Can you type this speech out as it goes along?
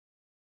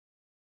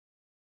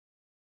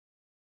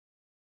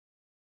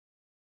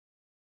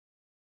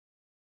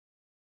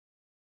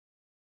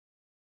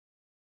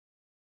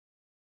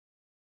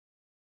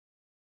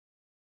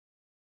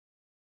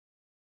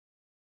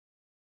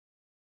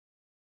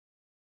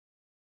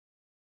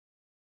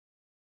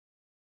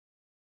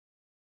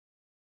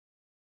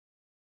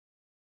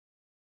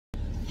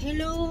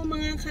Hello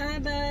mga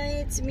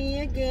kaabay, it's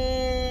me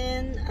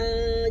again,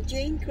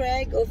 Jane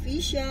Craig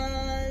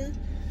Official.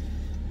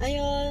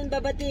 Ayun,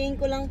 babatiin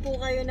ko lang po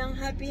kayo ng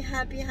happy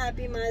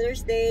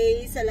Mother's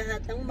Day sa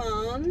lahat ng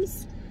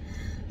moms.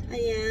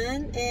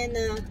 Ayan, and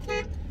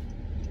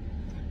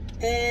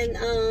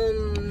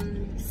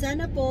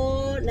sana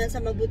po nasa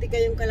mabuti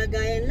kayong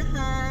kalagayan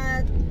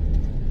lahat.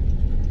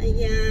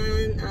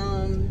 Ayan,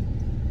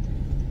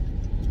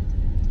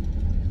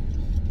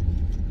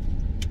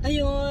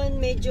 ayun,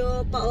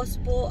 medyo paos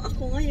po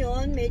ako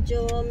ngayon.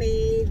 Medyo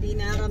may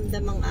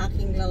dinaramdam ang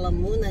aking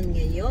lalamunan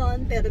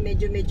ngayon. Pero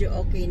medyo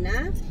okay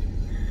na.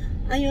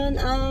 Ayun,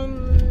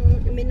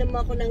 uminom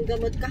ako ng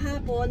gamot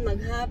kahapon,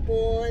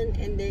 maghapon.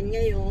 And then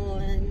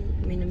ngayon,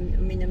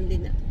 uminom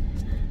din.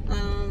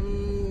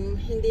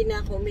 Hindi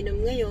na ako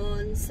uminom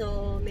ngayon.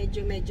 So,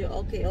 medyo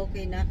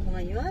okay na ako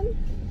ngayon.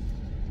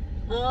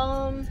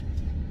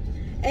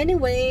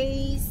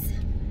 Anyways,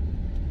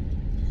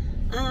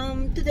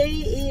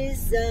 today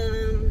is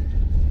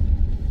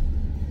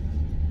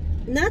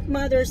not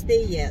Mother's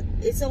Day yet.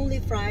 It's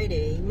only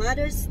Friday.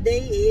 Mother's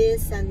Day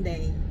is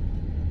Sunday.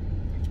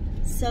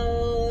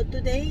 So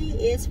today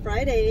is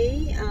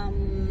Friday,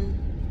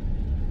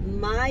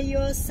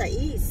 Mayo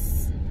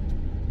 6.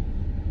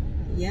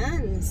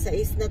 Yan,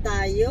 6 na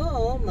tayo.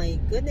 Oh my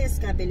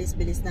goodness,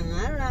 kabilis-bilis ng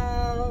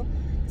araw.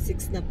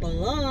 6 na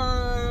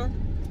pala.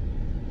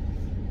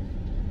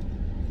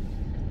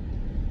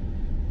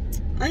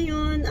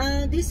 Ayun,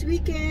 this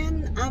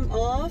weekend I'm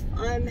off.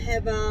 I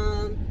have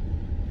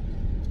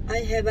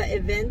a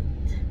event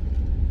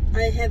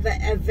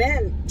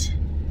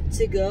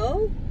to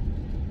go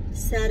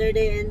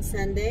Saturday and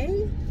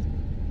Sunday.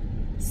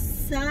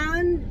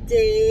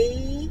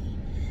 Sunday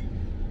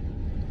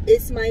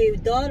is my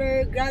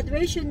daughter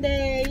graduation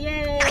day.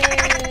 Yay!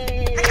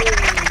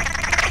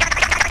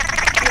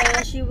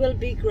 Yeah, she will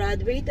be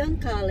graduate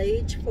on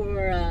college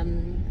for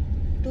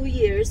 2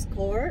 years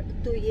course,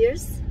 2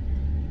 years.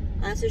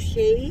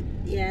 Associate,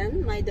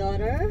 yan, my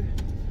daughter.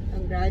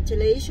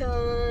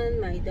 Congratulations,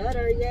 my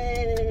daughter,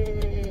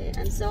 yay!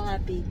 I'm so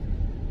happy.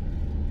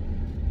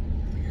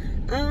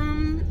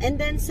 And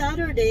then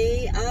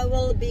Saturday, I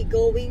will be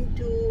going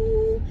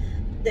to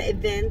the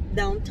event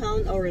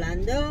downtown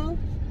Orlando.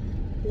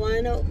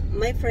 One of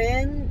my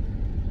friend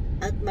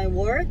at my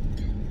work,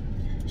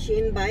 she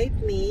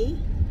invited me.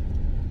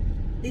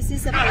 This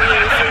is a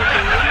fundraising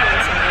thing on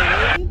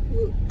Saturday.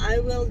 I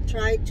will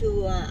try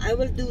to, I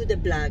will do the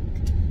vlog.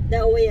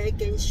 That way I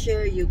can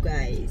share you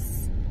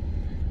guys.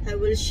 I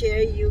will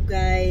share you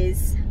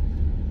guys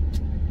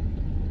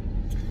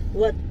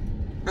what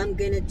I'm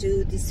gonna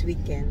do this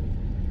weekend.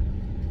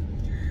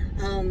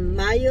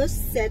 Mayo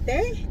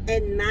 7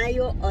 and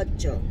Mayo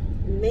 8.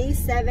 May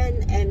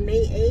 7 and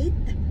May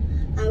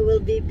 8, I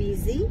will be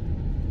busy.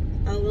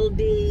 I will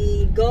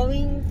be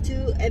going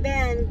to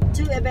event.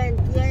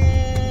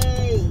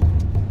 Yay!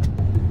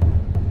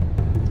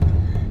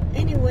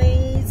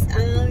 Anyways,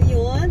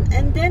 yun.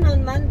 And then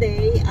on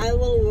Monday, I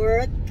will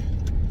work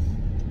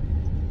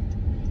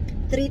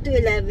 3 to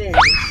 11.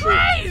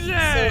 So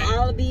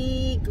I'll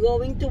be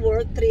going to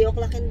work 3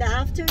 o'clock in the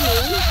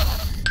afternoon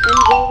and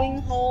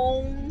going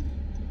home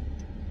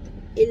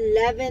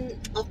 11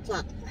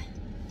 o'clock.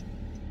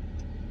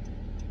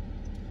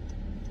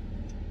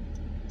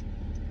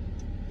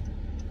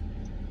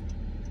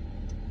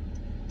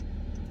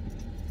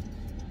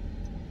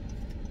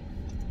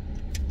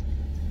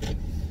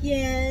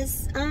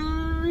 Yes,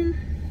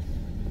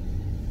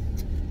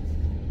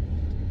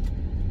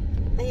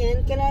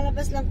 ayan,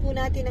 kalalabas lang po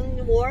natin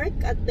ng work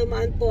at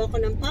dumaan po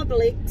ako ng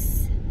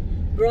Publix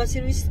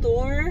grocery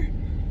store.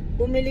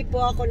 Bumili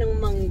po ako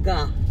ng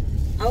mangga.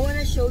 I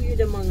wanna show you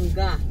the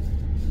mangga.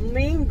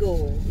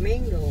 Mango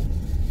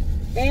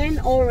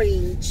and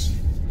orange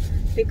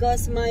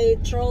because my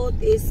throat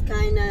is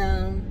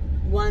kinda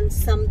wants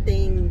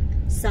something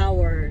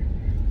sour.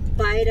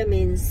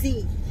 Vitamin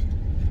C.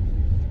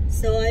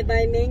 So I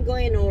buy mango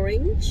and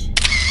orange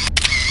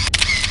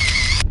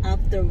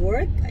after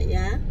work.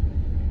 Yeah.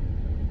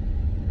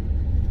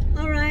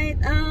 Alright,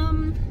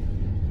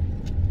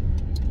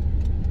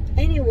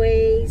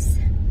 anyways,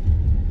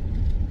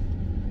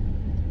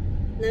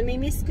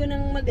 namimiss ko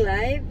nang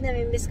mag-live.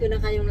 Namimiss ko na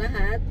kayong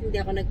lahat. Hindi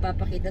ako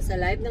nagpapakita sa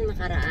live ng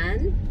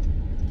nakaraan.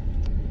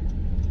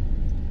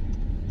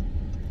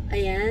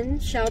 Ayan,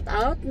 shout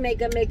out,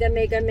 mega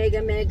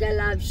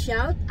love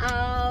shout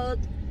out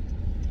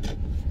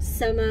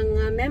sa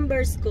mga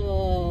members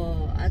ko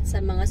at sa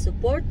mga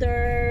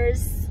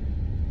supporters,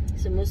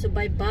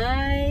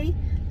 sumusubaybay,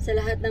 sa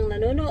lahat ng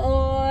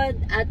nanonood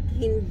at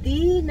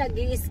hindi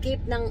nag-i-skip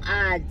ng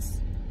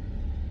ads.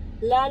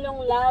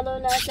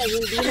 Lalong-lalo na sa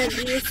hindi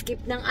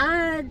nag-i-skip ng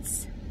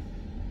ads.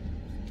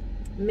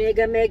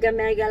 Mega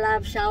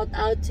love shout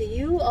out to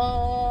you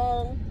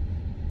all.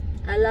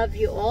 I love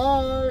you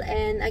all.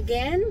 And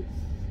again,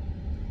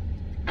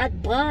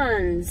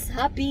 advance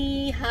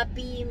happy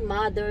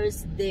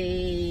Mother's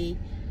Day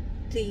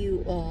to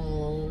you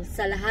all.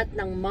 Sa lahat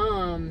ng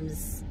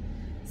moms.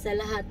 Sa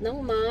lahat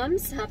ng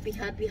moms, happy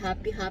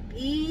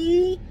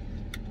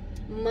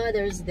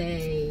Mother's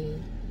Day.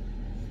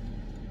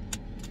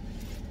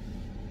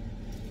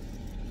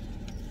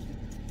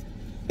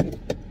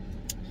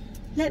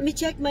 Let me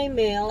check my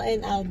mail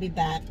and I'll be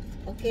back.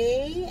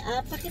 Okay?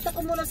 Pakita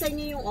ko muna sa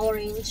inyo yung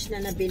orange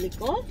na nabili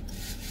ko.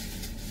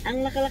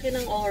 Ang laki-laki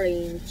ng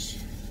orange.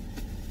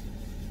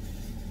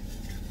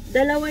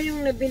 Dalawa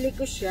yung nabili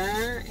ko siya.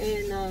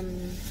 And,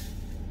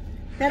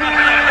 tara!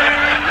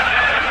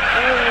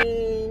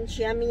 Orange.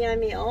 Yummy,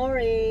 yummy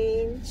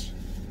orange.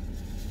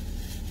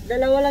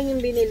 Dalawa lang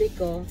yung binili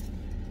ko.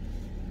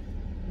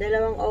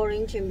 Dalawang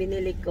orange yung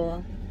binili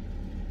ko.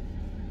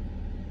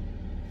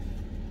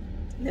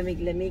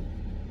 Lamig-lamig.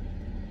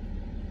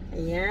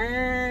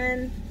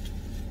 Ayan.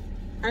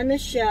 Ano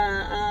siya?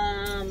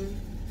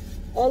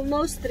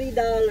 Almost $3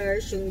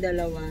 yung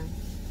dalawa.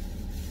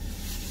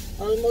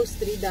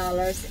 Almost $3.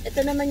 Ito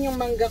naman yung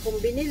mangga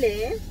kong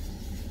binili.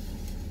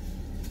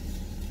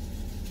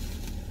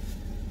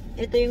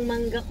 Ito yung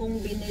mangga kong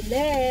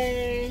binili.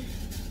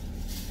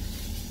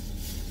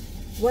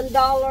 $1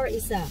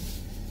 isa.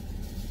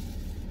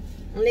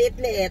 Ang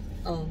liit-liit.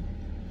 Oh.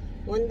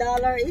 $1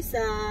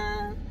 isa.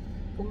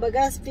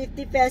 Kumbaga,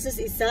 50 pesos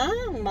isa.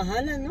 Ang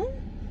mahal, ano?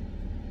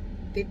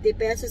 50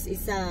 pesos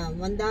isa.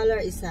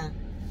 $1 isa.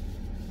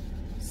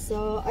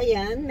 So,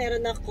 ayan.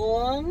 Meron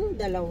akong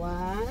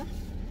dalawa,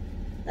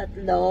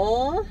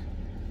 tatlo,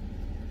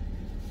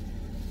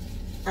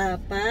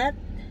 apat,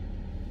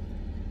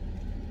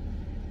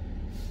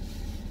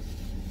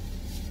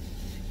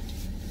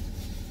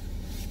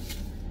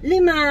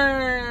 lima.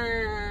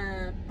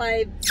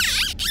 5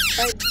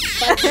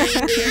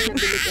 yung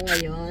nabili ko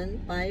ngayon.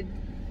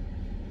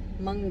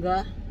 5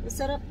 mangga.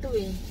 Masarap to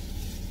eh.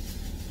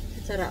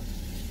 Masarap.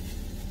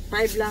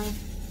 5 lang.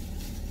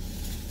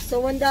 So,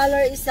 $1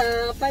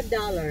 isa,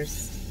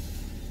 $5.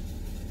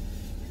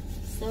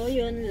 So,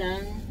 yun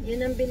lang.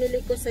 Yun ang binili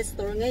ko sa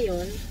store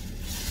ngayon.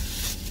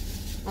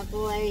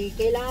 Ako ay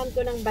kailangan ko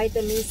ng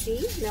vitamin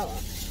C. No,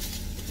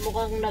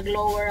 mukhang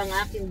nag-lower ang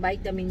aking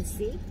vitamin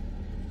C.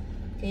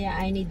 Kaya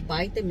I need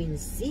vitamin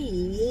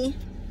C.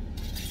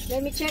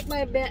 Let me check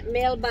my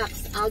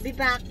mailbox. I'll be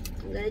back.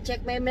 I'm gonna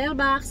check my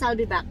mailbox. I'll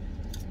be back.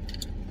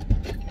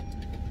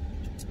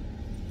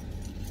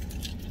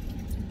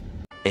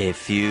 A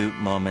few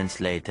moments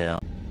later.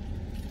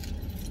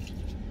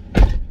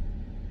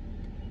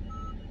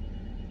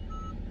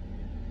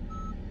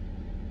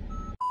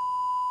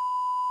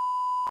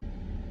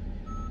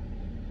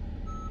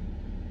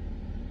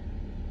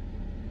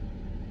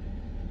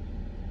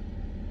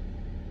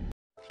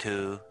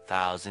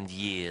 $2,000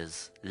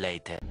 years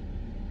later.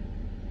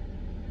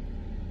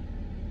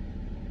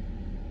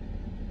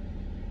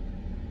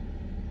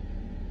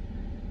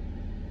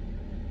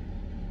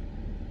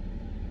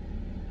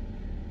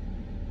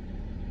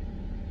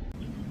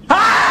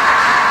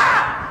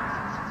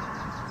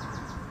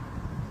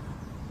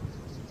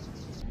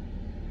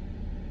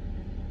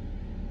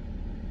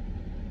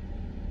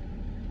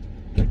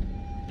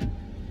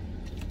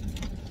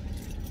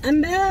 I'm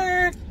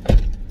back!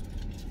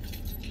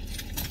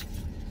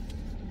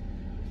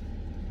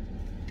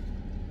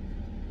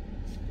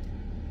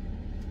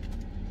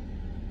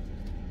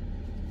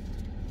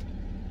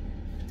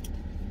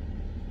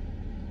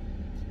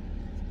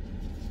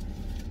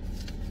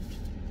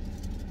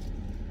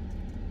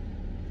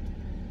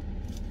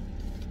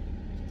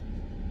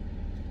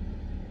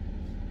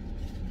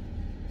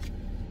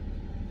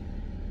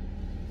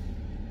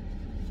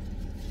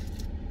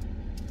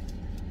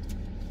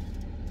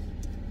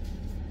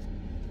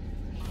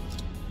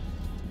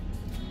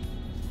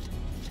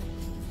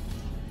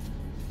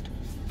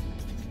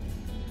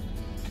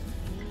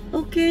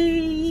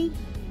 Okay.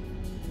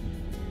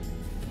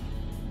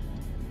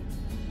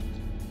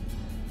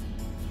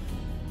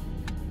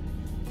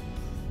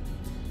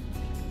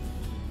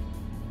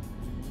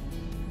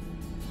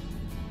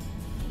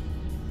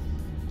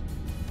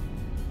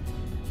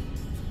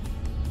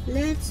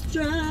 Let's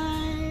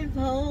drive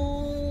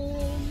home.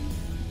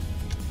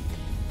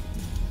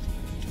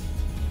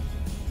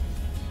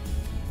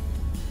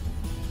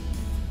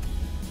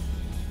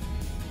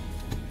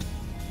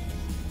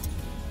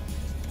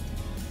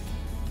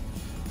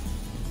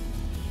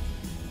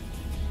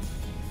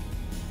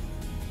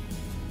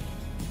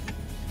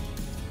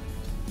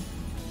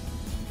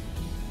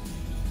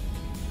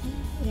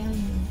 Yan.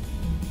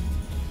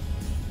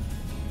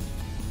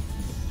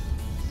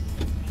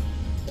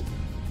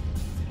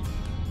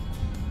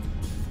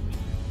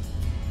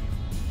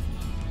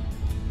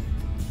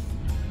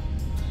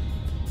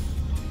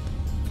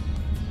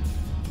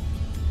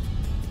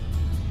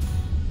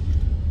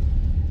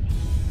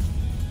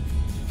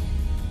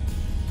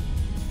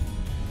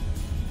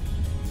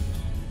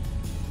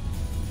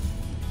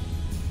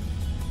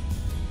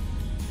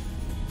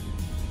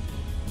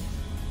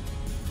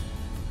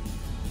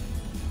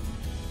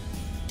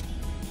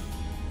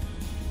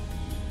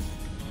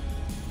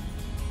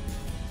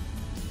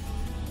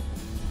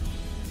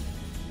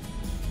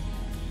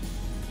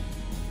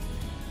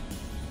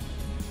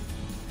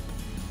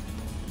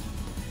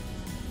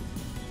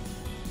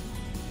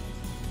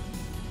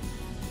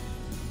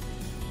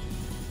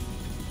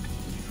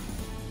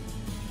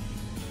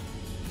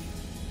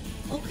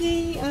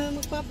 Okay,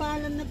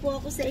 magpapaalam na po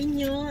ako sa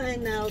inyo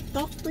and I'll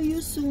talk to you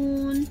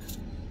soon.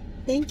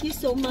 Thank you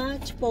so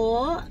much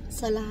po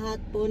sa lahat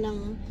po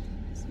ng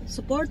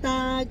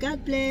suporta.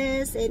 God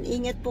bless and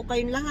ingat po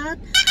kayong lahat.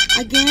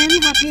 Again,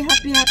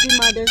 happy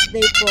Mother's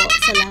Day po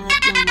sa lahat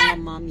ng mga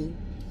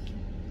mommy.